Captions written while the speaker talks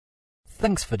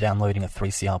Thanks for downloading a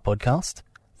 3CR podcast.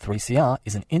 3CR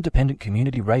is an independent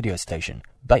community radio station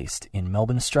based in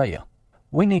Melbourne, Australia.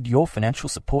 We need your financial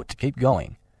support to keep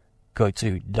going. Go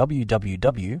to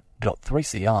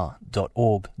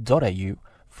www.3cr.org.au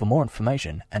for more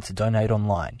information and to donate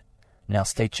online. Now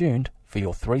stay tuned for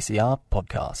your 3CR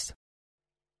podcast.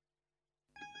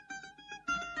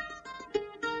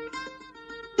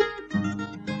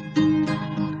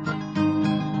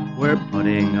 We're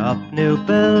putting up new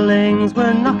buildings,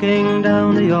 we're knocking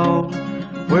down the old.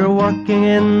 We're working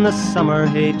in the summer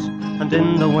heat and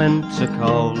in the winter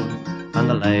cold. And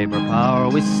the labour power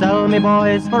we sell, me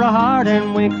boys, for a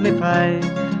hard-earned weekly pay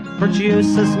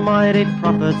produces mighty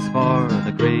profits for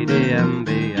the greedy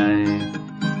MBA.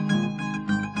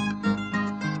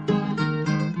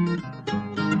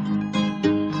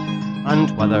 And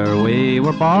whether we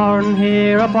were born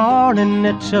here or born in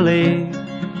Italy,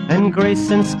 in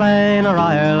Greece, in Spain or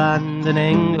Ireland, in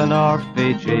England or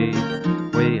Fiji,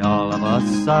 we all of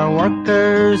us are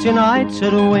workers,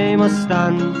 united we must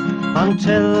stand,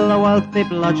 until the wealthy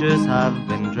bludgers have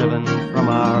been driven from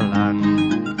our land.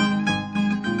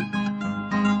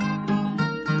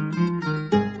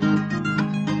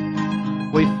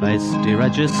 We faced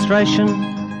deregistration,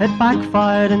 it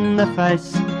backfired in the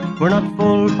face. We're not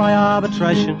fooled by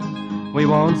arbitration, we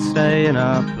won't stay in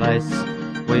our place.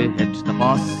 We hit the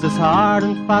bosses hard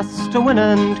and fast to win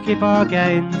and keep our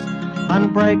gains,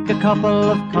 and break a couple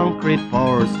of concrete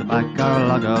pours to back our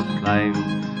log of claims.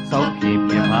 So keep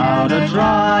your powder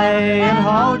dry and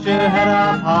hold your head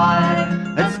up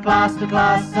high. It's class to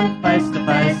class and face to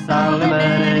face, our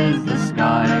limit is the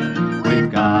sky.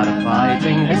 We've got a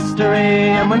fighting history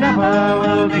and we never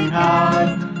will be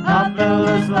cowed. Our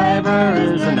builders' labour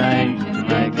is a name to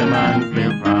make a man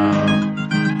feel proud.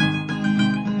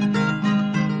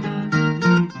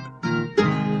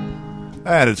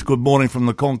 And it's good morning from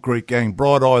the Concrete Gang,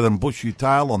 bright-eyed and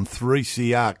bushy-tailed on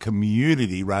 3CR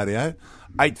Community Radio,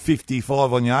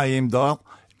 8:55 on your AM dial,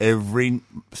 every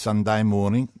Sunday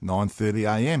morning, 9:30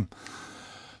 AM.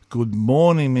 Good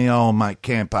morning, me old mate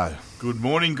Campo. Good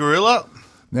morning, Gorilla.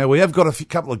 Now, we have got a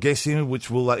couple of guests in, which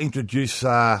we'll introduce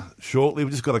shortly.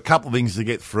 We've just got a couple of things to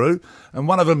get through, and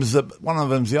one of them's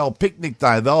the old picnic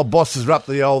day. The old bosses are up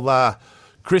to the old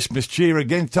Christmas cheer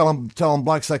again. Tell them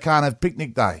blokes they can't have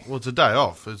picnic day. Well, it's a day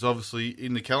off. It's obviously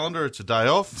in the calendar. It's a day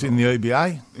off. It's in the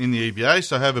EBA. In the EBA,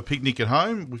 so have a picnic at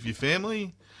home with your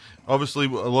family. Obviously, a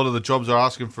lot of the jobs are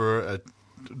asking for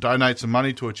donate some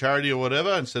money to a charity or whatever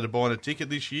instead of buying a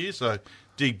ticket this year. So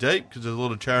dig deep because there's a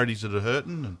lot of charities that are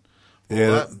hurting and all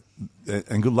that.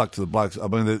 And good luck to the blokes. I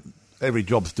mean, every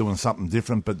job's doing something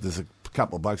different, but there's a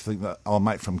couple of blokes. I think that our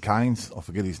mate from Cairns, I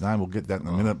forget his name. We'll get that in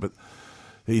a minute, but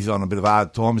he's on a bit of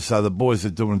hard times, so the boys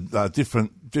are doing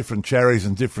different charities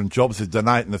and different jobs. They're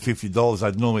donating the $50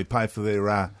 they'd normally pay for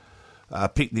their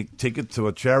picnic ticket to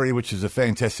a charity, which is a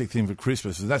fantastic thing for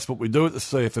Christmas. And that's what we do at the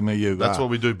CFMEU. That's what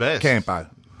we do best. Campo.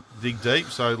 Dig deep.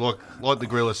 So like the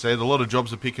Gorilla said, a lot of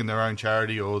jobs are picking their own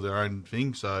charity or their own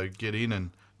thing, so get in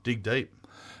and dig deep.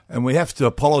 And we have to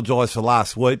apologise for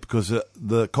last week because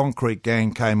the Concrete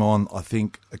Gang came on, I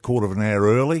think, a quarter of an hour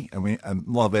early, and a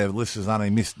lot of our listeners only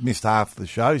missed half the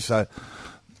show. So,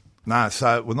 no,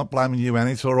 so we're not blaming you,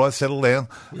 Annie. It's all right. Settle down.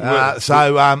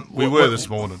 We were this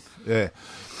morning. Yeah.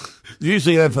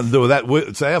 Usually anything to do with that,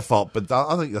 it's our fault, but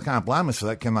I think they can't blame us for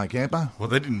that, can they, Campo? Well,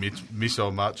 they didn't miss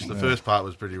so much. The first part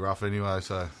was pretty rough anyway,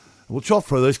 so. We'll chop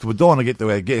through this because we're dying to get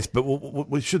to our guests, but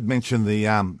we should mention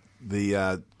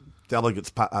the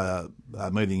delegates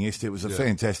meeting yesterday. It was a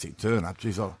fantastic turn-up.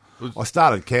 Jeez, I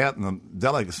started counting the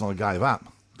delegates and I gave up.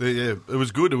 Yeah, it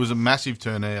was good. It was a massive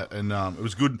turnout, and it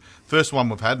was good. First one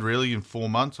we've had really in 4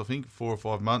 months, I think, 4 or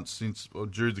 5 months since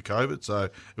due to COVID. So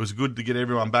it was good to get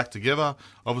everyone back together.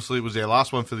 Obviously, it was our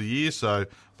last one for the year,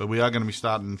 but we are going to be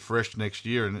starting fresh next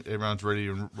year, and everyone's ready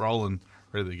and rolling,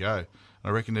 ready to go. And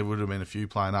I reckon there would have been a few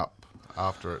playing up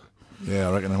after it. Yeah,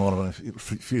 I reckon there might have been a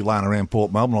few laying around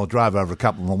Port Melbourne. I drove over a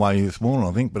couple on the way this morning,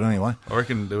 I think, but anyway. I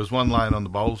reckon there was one laying on the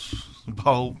Bowls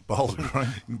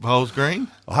Green.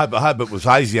 I hope it was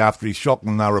hazy after his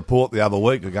shocking report the other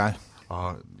week ago.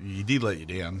 Oh, he did let you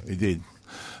down. He did.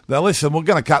 Now, listen, we're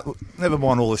going to cut... Never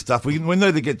mind all this stuff. We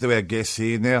need to get to our guests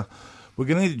here. Now, we're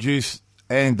going to introduce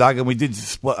Anne Duggan. We did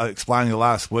explain to you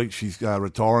last week. She's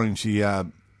retiring. She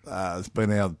has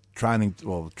been our training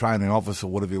officer,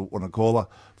 whatever you want to call her,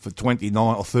 for 29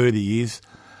 or 30 years.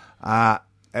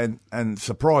 And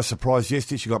surprise, surprise,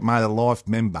 yesterday she got made a life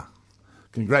member.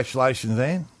 Congratulations,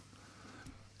 Anne.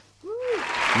 You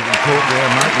can talk there,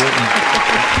 mate.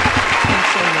 Thanks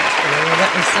so much, Gorilla.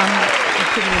 That was a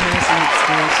pretty amazing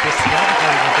experience yesterday. I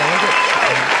was a delegate.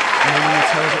 meeting was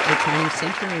held at the training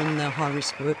centre in the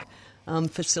high-risk work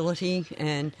facility,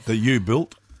 and That you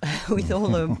built. with all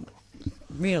the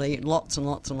really lots and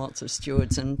lots and lots of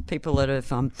stewards and people that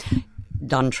have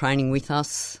done training with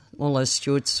us. All those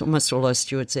stewards, almost all those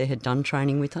stewards there had done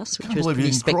training with us, which was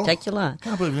pretty spectacular.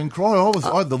 Can't believe you didn't cry.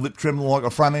 I had the lip trembling like a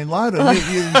front end loader, and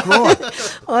you didn't cry.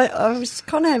 I was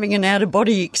kind of having an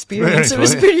out-of-body experience. Very It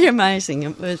was clear. pretty amazing.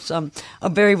 It was a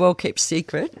very well-kept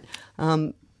secret.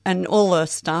 And all the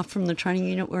staff from the training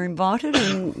unit were invited,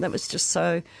 and that was just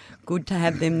so good to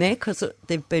have them there because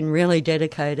they've been really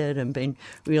dedicated and been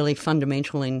really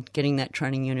fundamental in getting that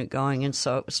training unit going. And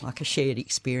so it was like a shared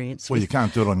experience. Well, with you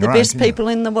can't do it on the your own. best can you? people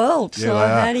in the world. Yeah, so they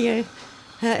are. how do you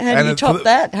And top for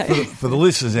that? For the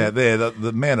listeners out there, the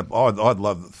amount of I'd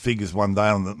love the figures one day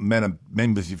on the amount of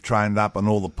members you've trained up and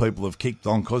all the people have kicked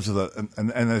on because of the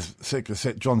and as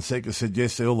John Secker said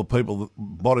yesterday, all the people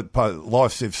that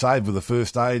lives they've saved with the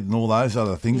first aid and all those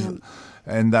other things,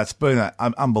 and that's been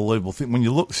an unbelievable thing. When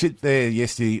you sit there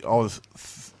yesterday, I was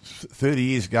 30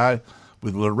 years ago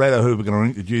with Loretta, who we're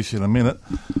going to introduce in a minute.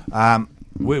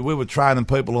 We were training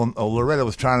people on, or Loretta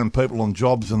was training people on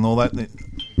jobs and all that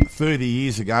 30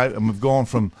 years ago, and we've gone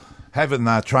from having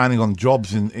training on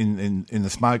jobs in the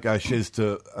Smoko sheds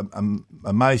to an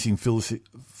amazing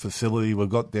facility we've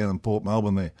got down in Port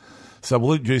Melbourne there. So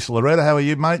we'll introduce Loretta. How are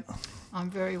you, mate? I'm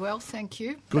very well, thank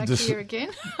you. Good Back to here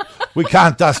again. We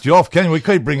can't dust you off, can we? We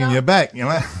keep bringing you back, you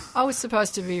know. I was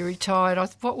supposed to be retired.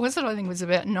 What was it? I think it was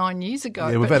about 9 years ago.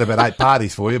 Yeah, we've had about 8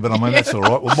 parties for you, but I mean, that's all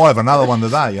right. We might have another one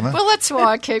today, you know. Well, that's why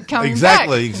I keep coming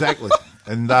Exactly. back.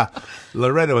 And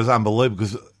Loretta was unbelievable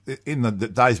because in the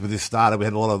days when this started, we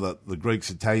had a lot of the Greeks,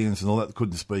 Italians and all that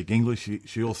couldn't speak English.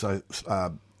 She also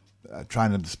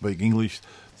trained them to speak English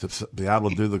to be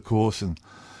able to do the course, and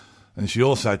she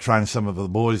also trained some of the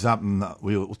boys up, and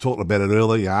we were talking about it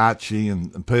earlier, Archie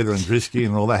and Peter and Drisky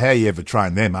and all that. How you ever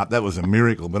trained them up? That was a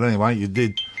miracle. But anyway, you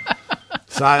did.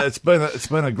 So it's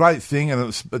been a great thing, and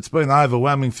it's been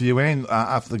overwhelming for you, Anne,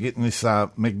 after getting this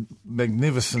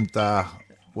magnificent,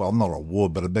 well, not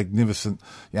award, but a magnificent,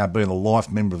 being a life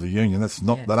member of the union. That's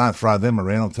not they don't throw them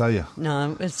around, I'll tell you.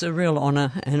 No, it's a real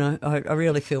honour, and I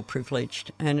really feel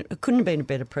privileged, and it couldn't have been a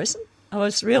better present. I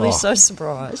was really so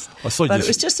surprised. But it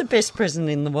was just the best present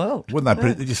in the world.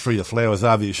 Wouldn't they just throw your flowers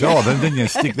over your shoulder, then didn't you?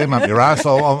 Stick them up your arse.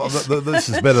 This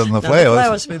is better than the flowers. The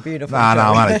flowers were beautiful. No,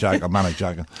 I'm only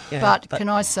joking. Yeah, but can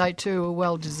I say, too, a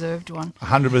well-deserved one?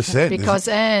 100%. Because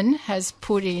Anne has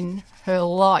put in her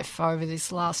life over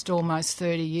this last almost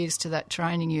 30 years to that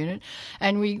training unit.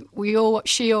 And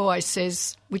she always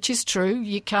says, which is true,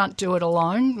 you can't do it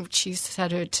alone. She's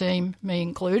had her team, me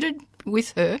included,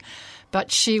 with her. But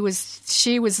she was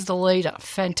the leader,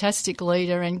 fantastic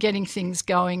leader, and getting things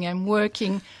going and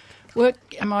working.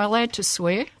 Am I allowed to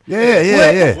swear?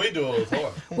 Yeah. We do all the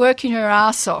time. Working her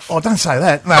arse off. Oh, don't say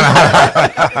that. No,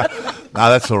 no,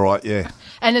 that's all right, yeah.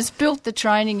 And has built the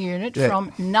training unit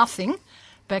from nothing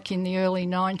back in the early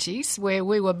 90s, where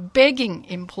we were begging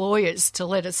employers to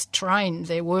let us train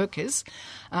their workers,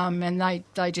 and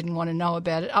they didn't want to know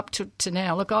about it, up to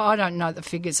now. Look, I don't know the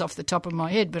figures off the top of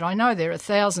my head, but I know there are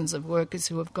thousands of workers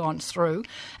who have gone through,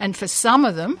 and for some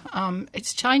of them,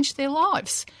 it's changed their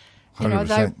lives. You know,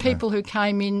 they were people who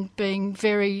came in being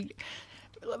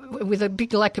with a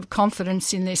big lack of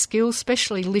confidence in their skills,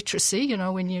 especially literacy, you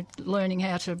know, when you're learning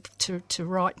how to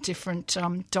write different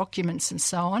documents and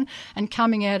so on, and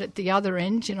coming out at the other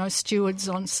end, you know, stewards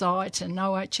on site and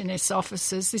OH&S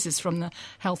officers. This is from the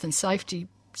health and safety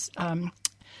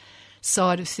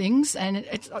side of things. And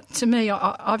to me,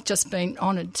 I've just been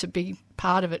honoured to be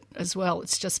part of it as well.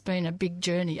 It's just been a big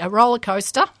journey, a roller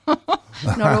coaster.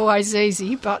 Not always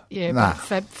easy, but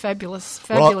but fabulous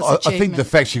achievement. I think the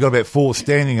fact you got about 4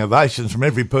 standing ovations from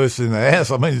every person in the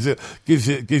house, I mean, it gives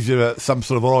you some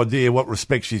sort of idea what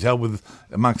respect she's held with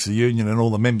amongst the union and all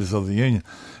the members of the union.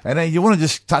 And you want to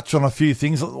just touch on a few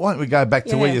things. Why don't we go back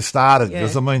to where you started?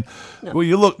 Because, I mean, well,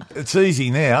 you look, it's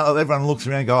easy now. Everyone looks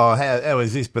around and go, how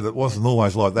is this? But it wasn't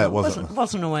always like that, was it? It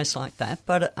wasn't always like that,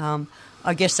 but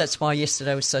I guess that's why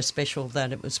yesterday was so special,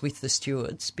 that it was with the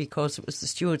stewards, because it was the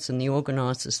stewards and the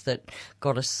organisers that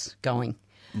got us going.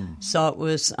 So it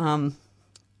was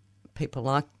people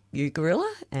like you,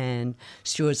 Gorilla, and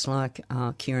stewards like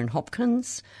Kieran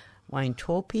Hopkins, Wayne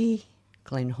Torpy,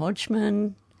 Glenn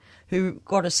Hodgman, who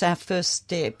got us our first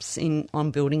steps on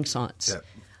building sites.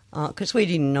 because we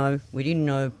didn't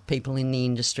know people in the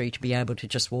industry to be able to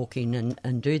just walk in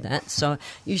and do that. So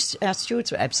our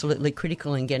stewards were absolutely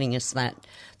critical in getting us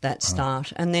that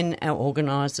start, and then our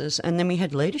organisers, and then we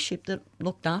had leadership that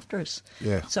looked after us.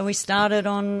 Yeah. So we started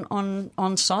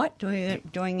on site,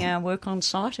 doing our work on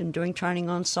site and doing training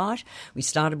on site. We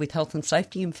started with health and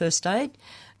safety and first aid,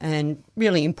 and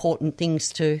really important things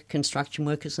to construction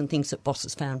workers and things that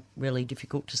bosses found really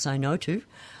difficult to say no to,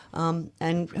 and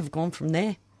have gone from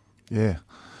there. Yeah,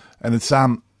 and it's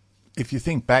if you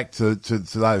think back to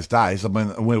those days, I mean,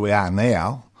 where we are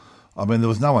now, I mean, there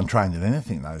was no one trained in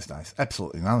anything those days.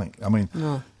 Absolutely nothing. I mean,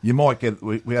 you might get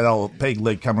we had old Peg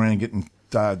Lee come around getting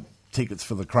tickets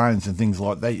for the cranes and things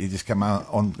like that. You just come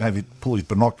on, have you pull his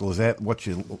binoculars out, watch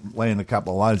you land a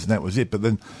couple of loads, and that was it. But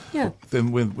then,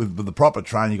 with the proper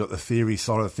training, you got the theory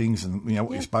side of things, and you know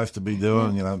what you're supposed to be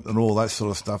doing, you know, and all that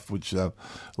sort of stuff, which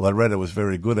Loretta was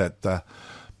very good at.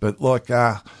 But like,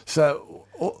 so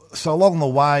along the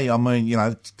way, I mean, you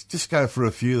know, just go through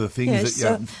a few of the things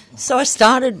that. So I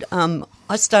started.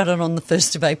 I started on the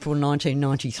 1st of April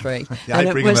 1993. You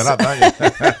hate bringing that up, don't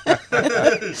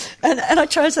you? and I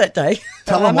chose that day.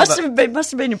 Must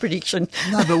have been a prediction.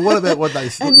 No, but what about what they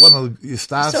said? One of your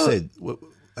staff said.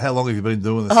 How long have you been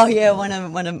doing this? Oh, yeah,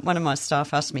 one of my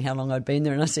staff asked me how long I'd been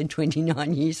there, and I said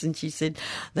 29 years, and she said,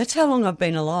 that's how long I've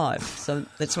been alive. So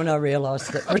that's when I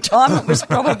realised that retirement was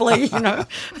probably, you know,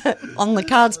 on the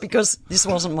cards, because this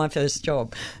wasn't my first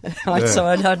job. So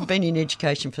I'd been in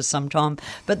education for some time.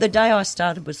 But the day I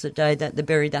started was the day that the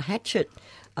Bury the Hatchet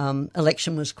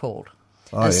election was called.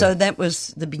 So that was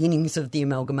the beginnings of the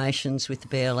amalgamations with the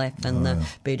BLF and the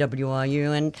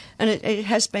BWRU, and it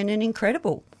has been an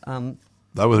incredible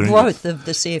growth of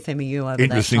the CFMEU over that time.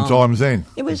 Interesting times then.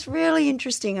 It was really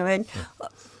interesting. I mean,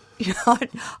 you know,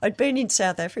 I'd been in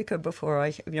South Africa before,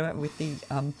 with the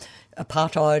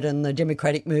apartheid and the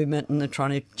democratic movement and the trying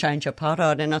to change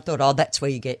apartheid, and I thought, that's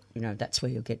where you get, that's where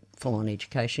you'll get full-on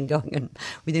education going. And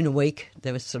within a week,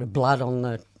 there was sort of blood on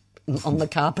the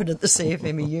carpet at the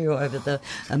CFMEU over the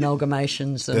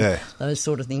amalgamations and those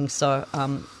sort of things. So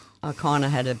I kind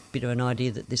of had a bit of an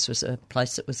idea that this was a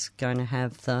place that was going to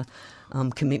have the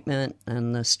commitment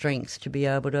and the strength to be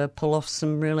able to pull off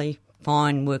some really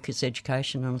fine workers'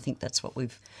 education, and I think that's what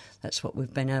we've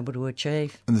been able to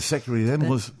achieve. And the secretary then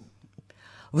was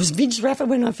Vince Raffer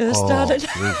when I first started.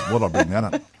 What I bring that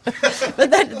up.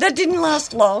 But that didn't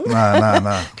last long.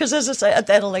 No. Because as I say, at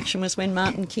that election was when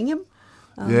Martin Kingham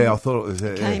I thought it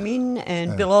was came in,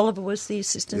 and Bill Oliver was the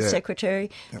assistant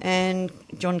secretary, and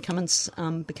John Cummins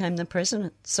became the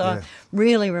president. So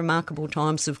really remarkable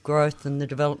times of growth and the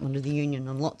development of the union,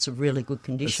 and lots of really good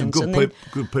conditions. Some good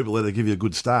people there to give you a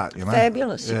good start, you know.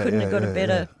 Fabulous. You couldn't have got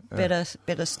a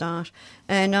better start,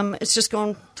 and it's just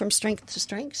gone from strength to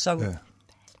strength. So,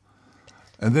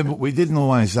 and then we didn't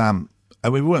always.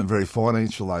 And we weren't very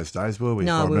financial those days, were we?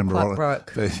 No, we were quite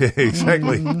broke. Yeah,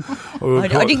 exactly. I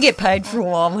didn't get paid for a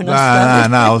while when I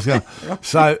started. No, I was going to.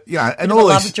 So, and all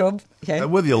love these. Job. Yeah.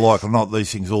 Whether you like or not,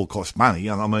 these things all cost money.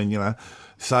 I mean,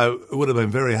 so it would have been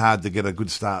very hard to get a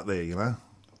good start there,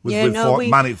 With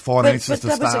money, finances to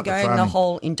start. But that was again the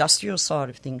whole industrial side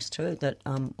of things too, that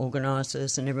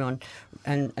organisers and everyone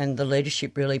and the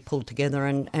leadership really pulled together,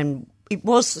 and it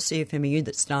was the CFMEU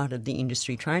that started the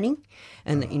industry training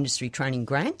and the industry training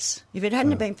grants. If it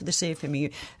hadn't been for the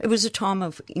CFMEU, it was a time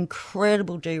of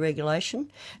incredible deregulation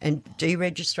and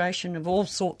deregistration of all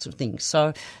sorts of things.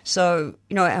 So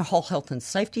our whole health and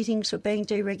safety things were being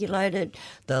deregulated.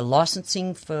 The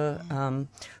licensing for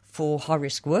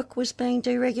high-risk work was being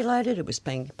deregulated. It was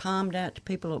being palmed out to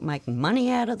people that were making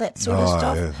money out of that sort of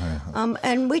stuff.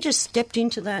 And we just stepped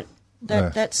into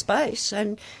that space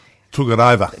and took it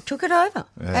over.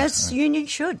 As union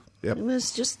should. Yep. It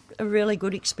was just a really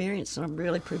good experience, and I'm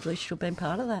really privileged to have been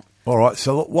part of that. All right,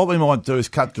 so what we might do is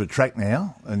cut to a track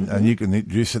now, and you can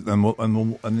introduce it, and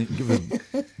we'll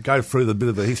go through the bit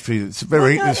of the history. It's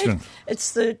very interesting.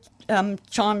 It's the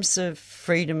Chimes of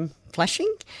Freedom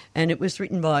flashing, and it was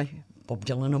written by Bob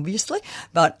Dylan, obviously,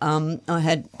 but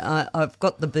I've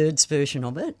got the Birds version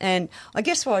of it, and I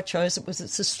guess why I chose it was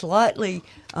it's a slightly.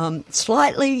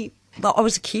 Well, I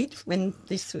was a kid when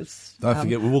this was. Don't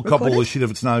forget, we'll cop all the shit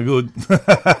if it's no good.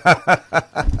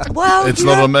 Well, it's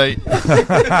not on me.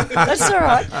 That's all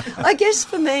right. I guess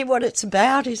for me, what it's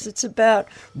about is it's about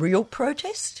real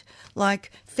protest,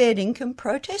 like fair income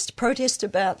protest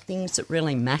about things that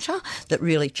really matter, that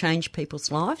really change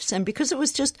people's lives. And because it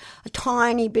was just a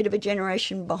tiny bit of a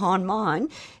generation behind mine,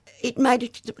 it made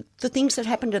it the things that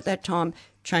happened at that time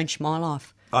changed my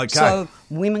life. Okay. So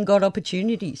women got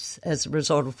opportunities as a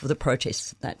result of the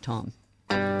protests at that time.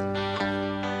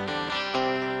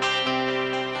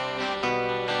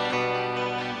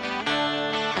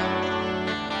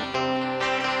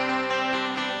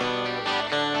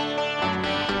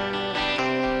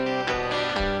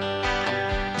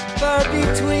 far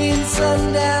between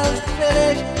sundown's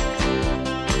finish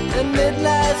and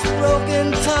midnight's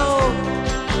broken tone.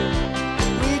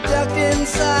 We ducked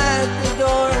inside the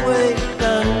doorway,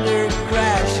 thunder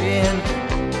crashing,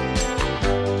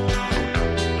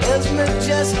 as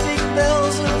majestic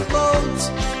bells of boats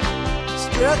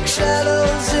struck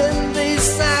shadows in these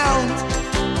sounds,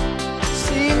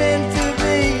 seeming to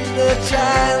be the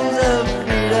chimes of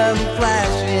freedom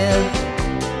flashing.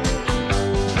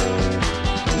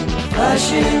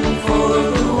 Flashing for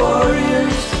the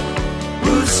warriors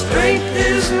whose strength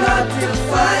is not to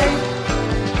fight.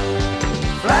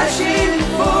 Flashing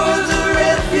for the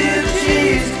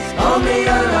refugees on the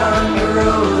unarmed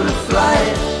road of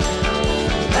flight.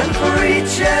 And for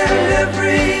each and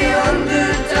every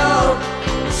underdog,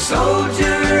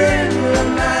 soldier in the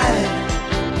night.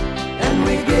 And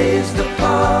we gazed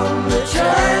upon the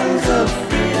chimes of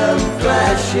freedom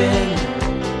flashing.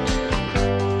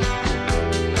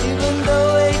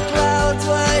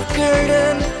 White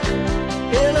curtain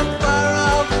in a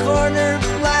far-off corner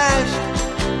flashed,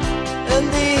 and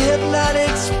the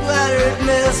hypnotic splattered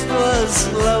mist was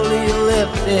slowly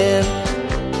lifting.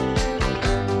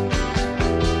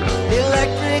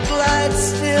 Electric lights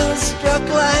still struck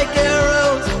like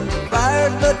arrows,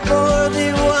 fired but for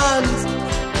the ones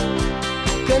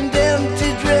condemned to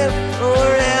drift or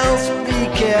else be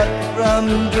kept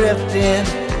from drifting.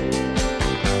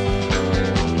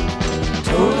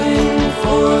 Tolling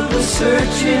for the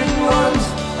searching ones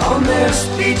on their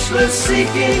speechless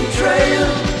seeking trail,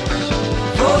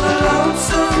 for the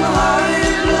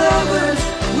lonesome-hearted lovers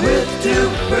with too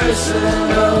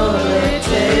personal a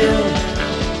tale,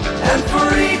 and for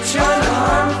each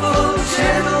unharmful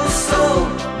gentle soul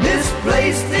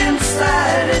misplaced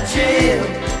inside a jail.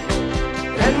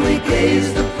 And we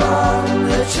gazed upon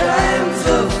the chimes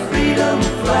of freedom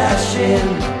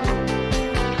flashing.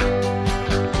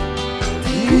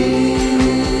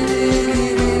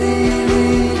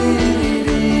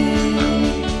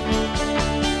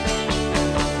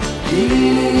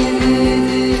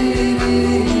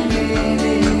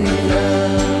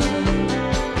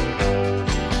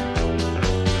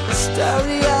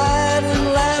 Starry-eyed and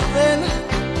laughing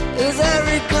as I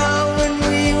recall when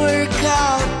we were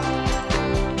caught,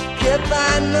 kept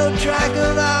by no track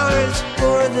of hours,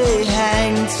 for they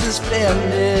hanged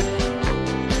suspended.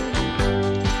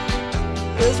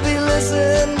 As we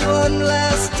listened one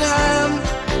last time,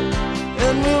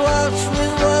 and we watched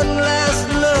with one last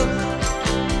look,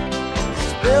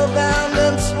 spellbound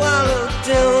and swallowed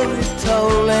till the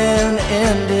tolling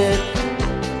ended.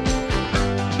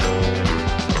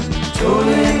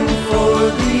 Tolling for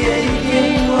the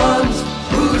aching ones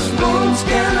whose wounds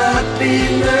cannot be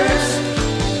nursed,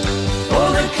 for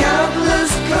the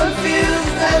countless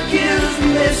confused, accused,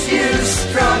 misused,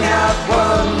 strung out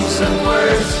ones and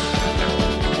worse,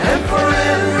 and for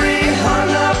every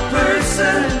hung-up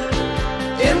person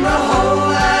in the whole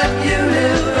wide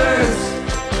universe.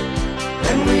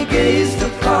 And we gazed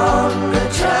upon the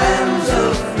chimes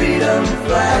of freedom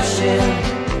flashing.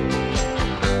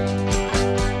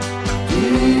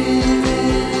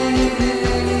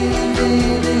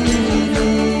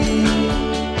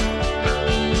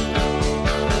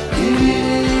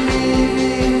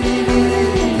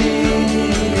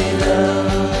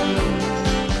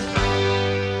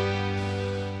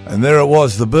 And there it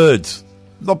was, the Birds.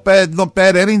 Not bad,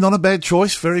 Eddie. Not a bad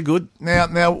choice. Very good.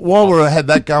 Now, while we had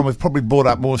that going, we've probably brought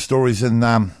up more stories than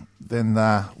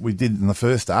we did in the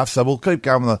first half. So we'll keep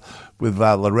going with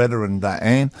Loretta and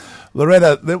Anne.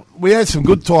 Loretta, we had some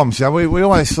good times. You know? We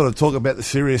always sort of talk about the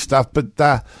serious stuff,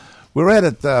 but we were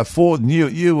out at Ford, and you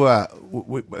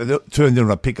turned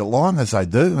into a picket line, as they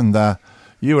do, and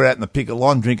you were out in the picket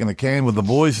line drinking a can with the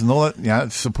boys and all that, you know,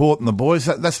 supporting the boys.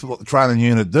 That's what the training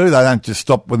unit do. They don't just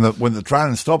stop when the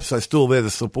training stops. They're still there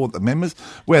to support the members.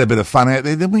 We had a bit of fun out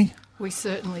there, didn't we? We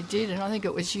certainly did, and I think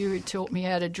it was you who taught me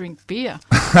how to drink beer.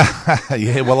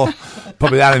 Yeah, well,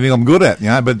 probably the only thing I'm good at, you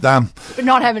know. But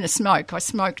not having a smoke. I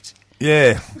smoked.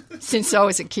 Yeah. Since I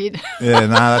was a kid. Yeah, no,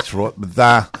 that's right.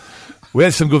 But we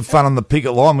had some good fun on the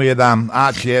picket line. We had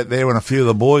Archie out there and a few of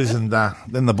the boys, and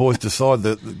then the boys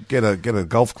decided to get a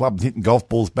golf club and hitting golf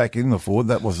balls back in the Ford.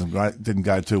 That wasn't great. Didn't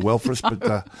go too well for us.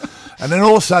 But and then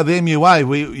also the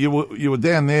MUA. You were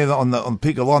down there on the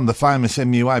picket line, the famous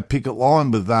MUA picket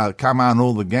line with Kama and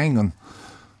all the gang. And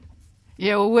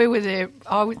yeah, well, we were there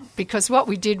because what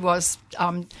we did was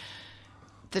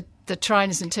the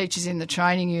trainers and teachers in the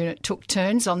training unit took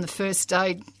turns on the first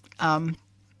aid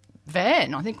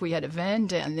van. I think we had a van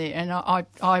down there, and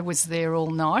I was there all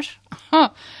night.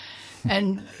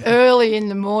 And early in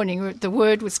the morning, the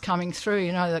word was coming through,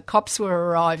 you know, the cops were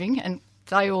arriving, and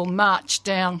they all marched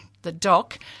down the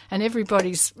dock, and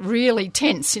everybody's really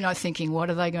tense, thinking, what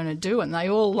are they going to do? And they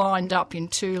all lined up in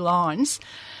 2 lines,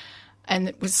 and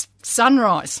it was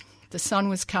sunrise. The sun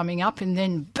was coming up, and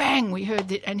then bang, we heard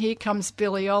that, and here comes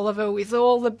Billy Oliver with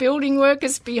all the building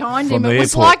workers behind him. It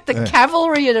was like the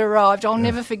cavalry had arrived. I'll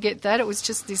never forget that. It was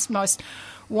just this most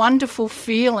wonderful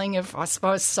feeling of, I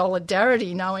suppose,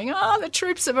 solidarity, knowing, the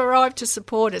troops have arrived to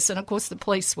support us. And of course, the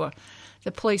police were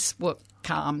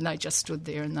calm. They just stood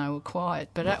there and they were quiet.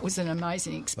 But that was an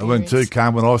amazing experience. They weren't too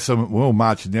calm when I saw them. We were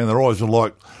marching down. Their eyes were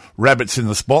like rabbits in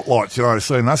the spotlights,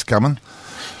 seeing us coming.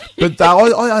 But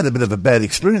I had a bit of a bad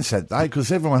experience that day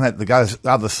because everyone had to go to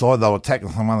the other side. They were attacking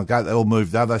someone on the gate. They all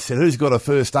moved over. They said, who's got a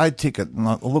first aid ticket? And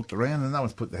I looked around and no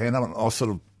one's put their hand up. And I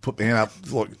sort of put my hand up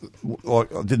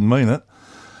like I didn't mean it.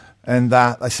 And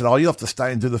they said, you have to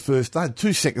stay and do the first aid.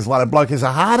 2 seconds later, bloke has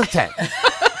a heart attack.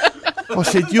 I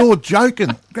said, you're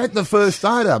joking. Grab the first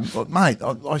aid up. Mate,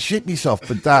 I shit myself.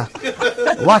 But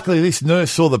luckily this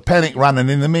nurse saw the panic running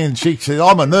in me and she said,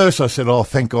 I'm a nurse. I said,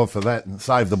 thank God for that, and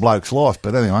saved the bloke's life.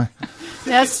 But anyway.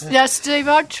 Now Steve,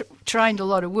 I trained a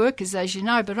lot of workers, as you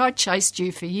know, but I chased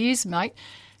you for years, mate,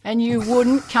 and you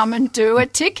wouldn't come and do a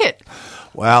ticket.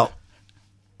 Well,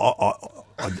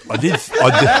 I did.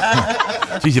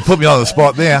 Geez, you put me on the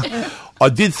spot there. I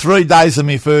did 3 days of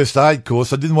my first aid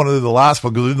course. I didn't want to do the last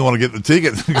one because I didn't want to get the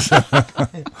ticket.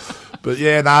 But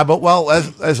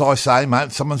as I say,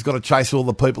 mate, someone's got to chase all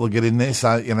the people to get in there.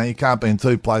 So, you can't be in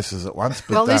 2 places at once.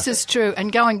 But, this is true.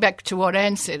 And going back to what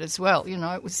Anne said as well,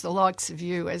 it was the likes of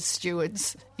you as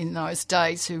stewards in those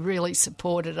days who really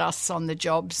supported us on the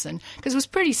jobs. And because it was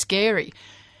pretty scary.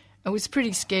 It was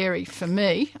pretty scary for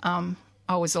me.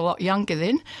 I was a lot younger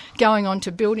then, going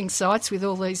onto building sites with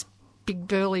all these big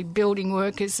burly building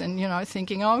workers and,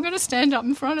 thinking, I'm going to stand up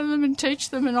in front of them and teach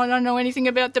them and I don't know anything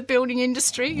about the building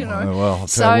industry, Well, I'll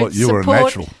tell you what, you were a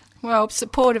natural. Well,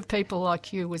 support of people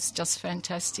like you was just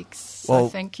fantastic, so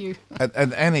thank you.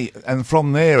 And Annie, and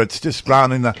from there it's just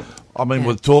grown in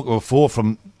we've talked before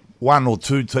from 1 or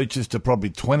 2 teachers to probably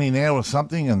 20 now or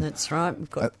something. And that's right, we've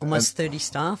got almost 30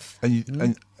 staff. And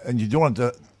you do want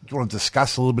to... Do you want to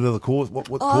discuss a little bit of the course? What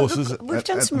courses? Look, we've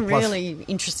done some really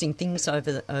interesting things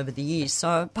over the years.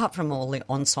 So apart from all the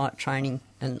on-site training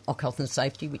and OC health and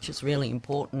safety, which is really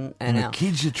important, and the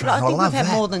kids you train, I think love we've had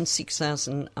that. more than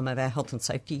 6,000 of our health and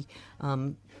safety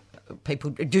people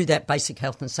do that basic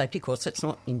health and safety course. That's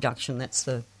not induction, that's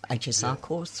the HSR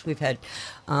course. We've had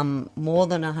more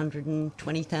than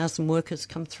 120,000 workers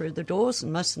come through the doors,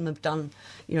 and most of them have done,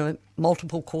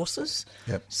 multiple courses.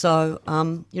 Yep. So,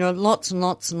 lots and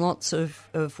lots and lots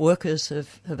of workers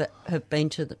have been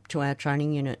to our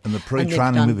training unit. And the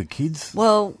pre-training with the kids?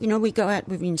 Well, we go out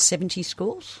within 70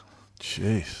 schools.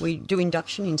 Jeez. We do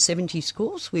induction in 70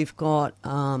 schools. We've got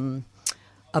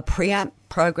a pre-app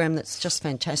program that's just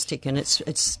fantastic, and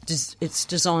it's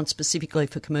designed specifically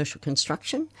for commercial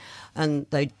construction, and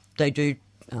they do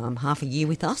half a year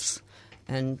with us,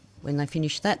 and when they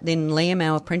finish that, then Liam,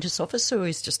 our apprentice officer, who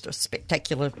is just a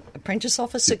spectacular apprentice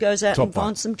officer, goes out and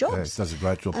finds some jobs. Yeah, does a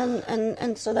great job.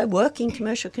 And so they work in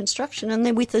commercial construction, and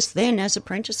they're with us then as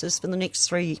apprentices for the next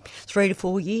three to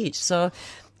 4 years. So,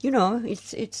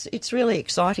 it's really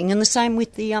exciting, and the same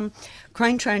with the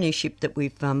crane traineeship that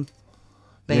we've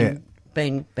been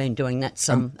doing. That's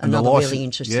another really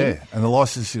interesting. Yeah, and the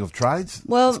licensing of trades.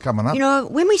 Well, is coming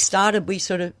up. When we started, we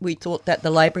thought that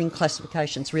the labouring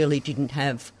classifications really didn't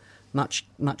have much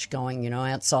going,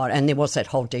 outside, and there was that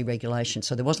whole deregulation,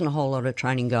 so there wasn't a whole lot of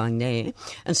training going there,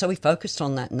 and so we focused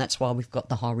on that, and that's why we've got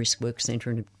the High Risk Work Centre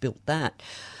and have built that.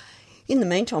 In the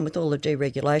meantime, with all the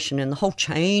deregulation and the whole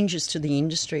changes to the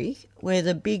industry, where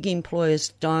the big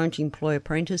employers don't employ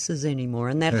apprentices anymore,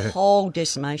 and that whole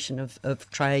decimation of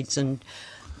trades, and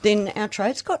then our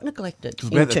trades got neglected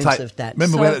in terms of that.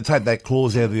 Remember, we had to take that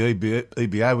clause out of the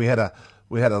EBA.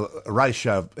 We had a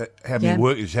ratio of how many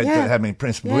workers had to, how many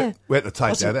apprentices. Yeah. We had to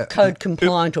take that out. Code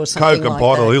compliant or something like that. Code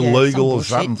compliant or illegal or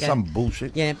some something, some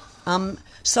bullshit. Yeah.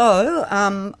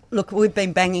 Look, we've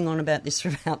been banging on about this for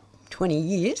about 20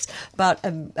 years, but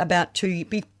about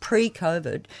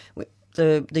pre-COVID,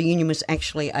 the union was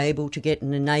actually able to get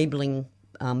an enabling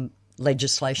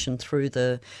legislation through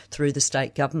the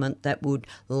state government that would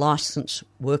licence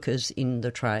workers in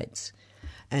the trades.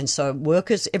 And so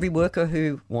every worker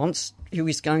who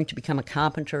is going to become a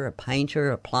carpenter, a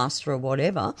painter, a plasterer, or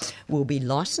whatever, will be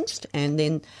licensed, and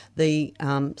then the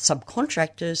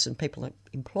subcontractors and people that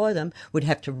employ them would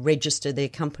have to register their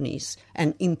companies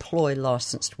and employ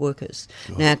licensed workers.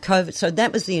 Sure. Now, COVID, so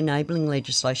that was the enabling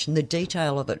legislation. The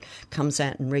detail of it comes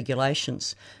out in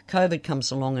regulations. COVID comes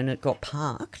along and it got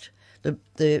parked.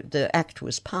 the Act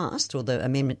was passed, or the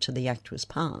amendment to the Act was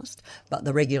passed, but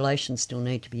the regulations still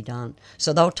need to be done.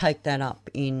 So they'll take that up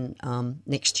in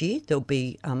next year. There'll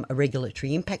be a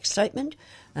regulatory impact statement,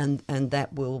 and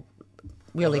that will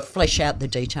really flesh out the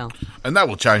detail. And that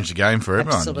will change the game for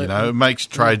everyone. Absolutely. You know, it makes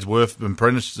trades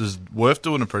apprentices worth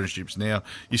doing apprenticeships now.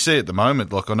 You see at the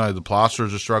moment, like I know the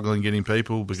plasterers are struggling getting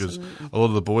people because a lot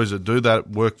of the boys that do that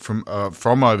work from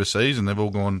overseas, and they've all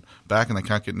gone back and they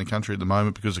can't get in the country at the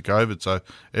moment because of COVID. So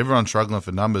everyone's struggling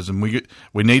for numbers, and we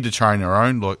need to train our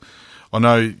own. Like I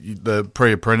know the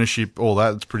pre-apprenticeship, all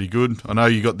that, it's pretty good. I know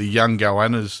you got the young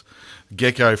Goannas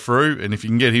Gecko through, and if you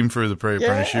can get him through the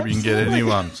pre-apprenticeship, you can get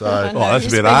anyone. So, that's a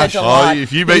bit harsh.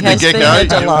 If you meet the Gecko,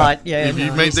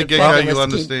 He's a you'll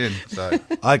understand. So.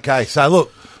 Okay, so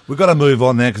look, we've got to move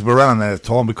on now because we're running out of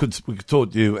time. We could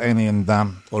talk to you, Annie and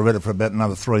Loretta, for about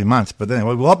another 3 months. But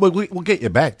anyway, we'll get you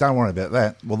back. Don't worry about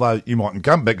that. Although you mightn't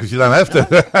come back because you don't have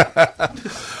to.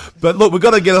 But look, we've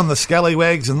got to get on the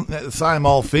scallywags and the same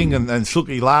old thing, and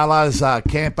Suki Lala's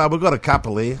camper. We've got a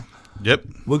couple here. Yep.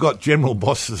 We've got general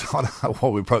bosses. I don't know why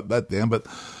we wrote that down, but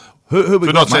who we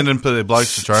We're got, not sending their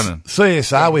blokes to training.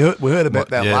 CSR, we heard about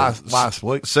that last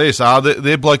week. CSR,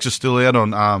 their blokes are still out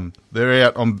on. They're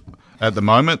out on at the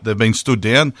moment. They've been stood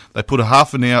down. They put a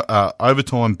half an hour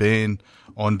overtime ban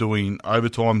on doing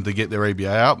overtime to get their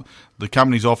EBA up. The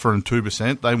company's offering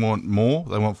 2%. They want more.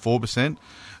 They want 4%.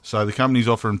 So the company's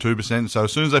offering 2%. So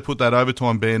as soon as they put that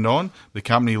overtime ban on, the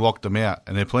company locked them out.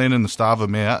 And they're planning to starve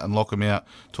them out and lock them out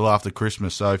till after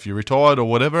Christmas. So if you're retired or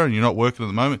whatever and you're not working at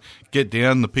the moment, get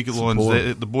down. The picket lines,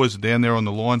 the boys are down there on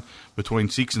the line between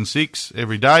 6 and 6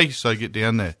 every day. So get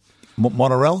down there.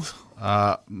 Monorels?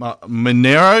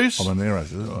 Moneros. Moneros,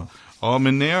 is it?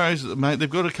 Moneros, mate, they've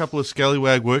got a couple of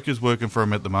scallywag workers working for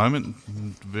them at the moment.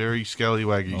 Very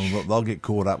scallywaggish. They'll get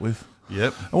caught up with.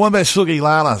 Yep. And what about Suki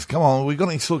Lalas? Come on, we got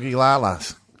any Suki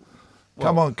Lalas?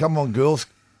 Come on, girls.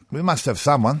 We must have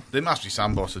someone. There must be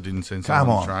some boss that didn't send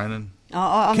someone to training.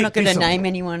 I'm not going to name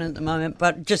anyone at the moment,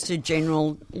 but just a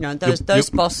general, those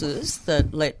bosses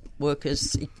that let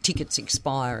workers' tickets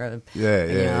expire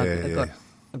are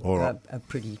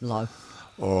pretty low.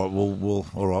 All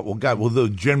right, we'll go. We'll do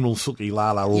General Suki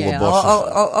Lala, all the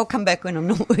bosses. I'll come back when I'm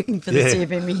not working for the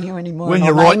CFMEU anymore. When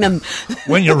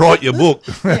you write your book.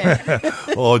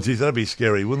 Oh, geez, that'd be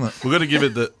scary, wouldn't it? We've got to give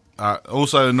it the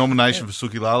also a nomination for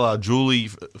Suki Lala. Julie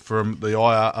from the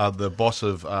IR, the boss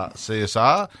of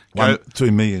CSR,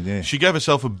 $2 million. Yeah, she gave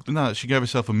herself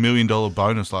 $1 million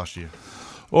bonus last year.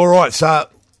 All right, so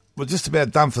we're just about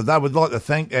done for that. We'd like to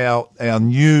thank our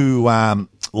new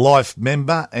Life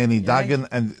member, Annie Duggan,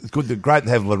 and it's great to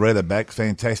have Loretta back.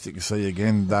 Fantastic to see you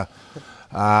again.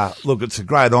 Look, it's a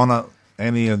great honour,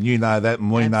 Annie, and you know that,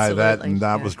 and we know that, and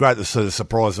it was great to see the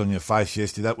surprise on your face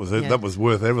yesterday. That was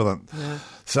worth everything. Yeah.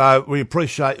 So we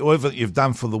appreciate everything you've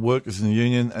done for the workers in the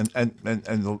union, and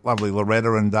the lovely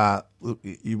Loretta, and look,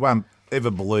 you won't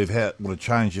ever believe what a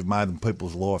change you've made in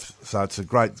people's lives. So it's a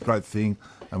great thing.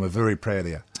 And we're very proud of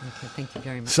you. Okay, thank you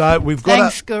very much. So we've got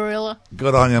Thanks, Gorilla.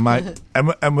 Good on you, mate.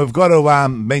 and we've got to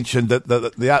mention that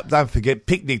don't forget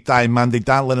Picnic Day Monday.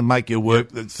 Don't let them make you work.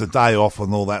 It's the day off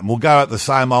and all that. And we'll go out the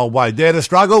same old way. Dare to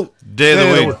struggle, dare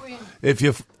to win. If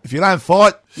you don't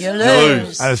fight, you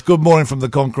lose. And it's Good Morning from the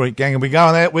Concrete Gang, and we're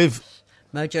going out with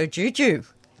Mojo Juju.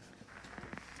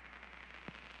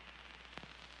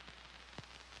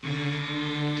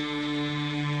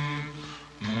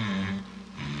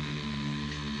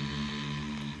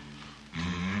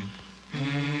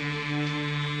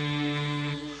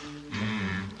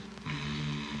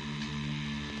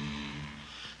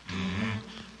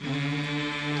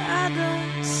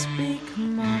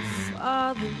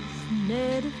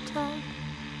 Native tongue.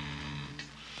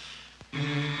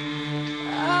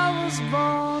 I was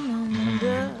born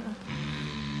under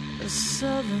the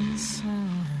southern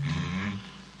sun.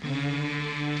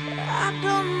 I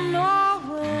don't know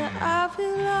where I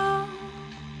belong.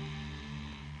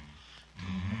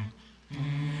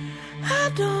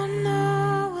 I don't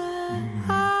know where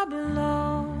I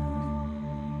belong.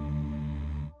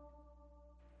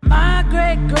 My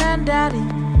great-granddaddy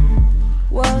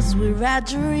was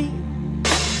Wiradjuri.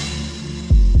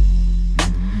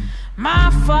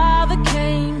 My father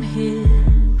came here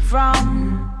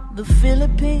from the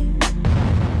Philippines.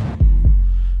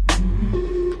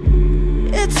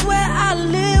 It's where I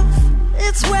live,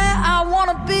 it's where I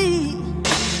wanna be.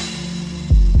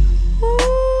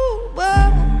 Ooh,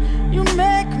 but you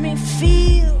make me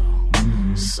feel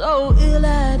so ill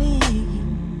at ease.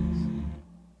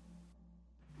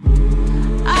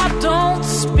 I don't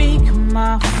speak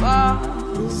my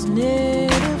father's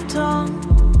native tongue.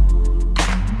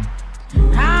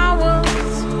 I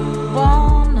was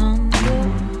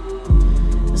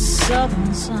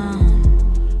southern sun.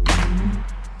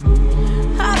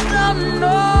 I don't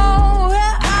know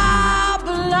where I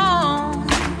belong.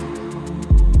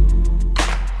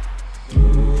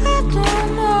 I don't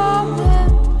know where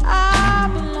I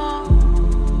belong.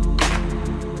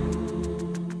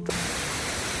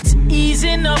 It's easy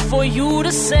enough for you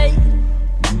to say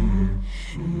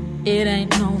it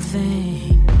ain't no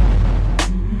thing,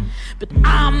 but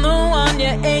I'm the one, you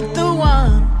ain't the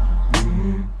one.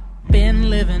 Been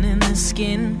living in this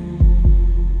skin.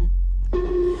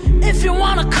 If you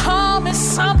wanna call me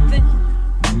something,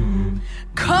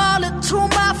 call it to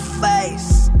my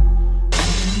face.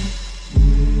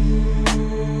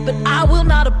 But I will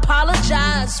not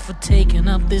apologize for taking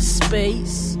up this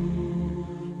space.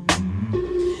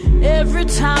 Every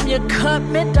time you cut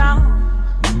me down,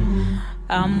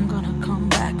 I'm gonna come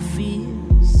back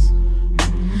fierce.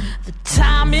 The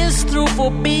time is through for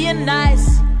being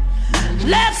nice.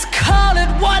 Let's call it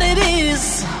what it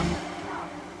is.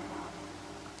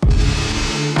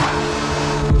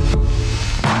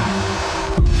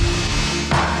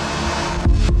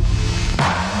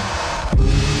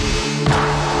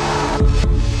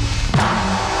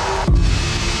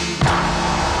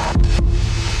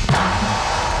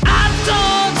 I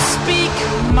don't speak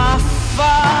my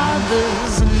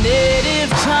father's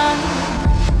native tongue.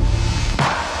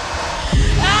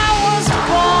 I was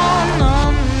born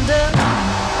under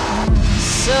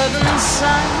southern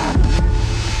sun.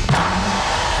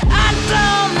 I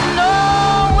don't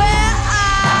know where I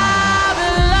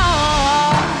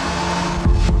belong.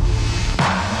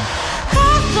 I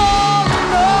don't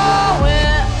know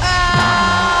where I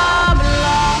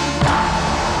belong.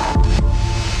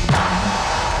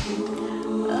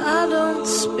 I don't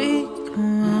speak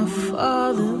my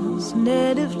father's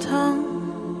native tongue.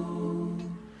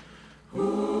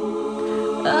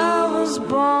 I was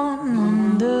born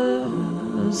under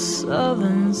the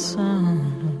southern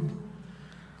sun.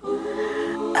 I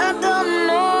don't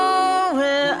know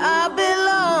where I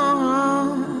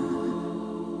belong.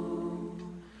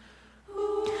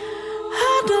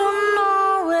 I don't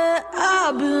know where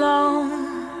I belong.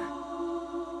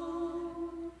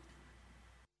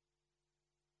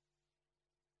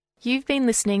 You've been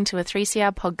listening to a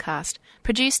 3CR podcast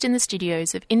produced in the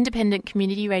studios of independent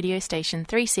community radio station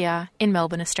 3CR in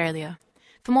Melbourne, Australia.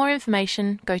 For more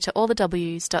information, go to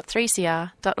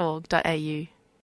allthews.3cr.org.au.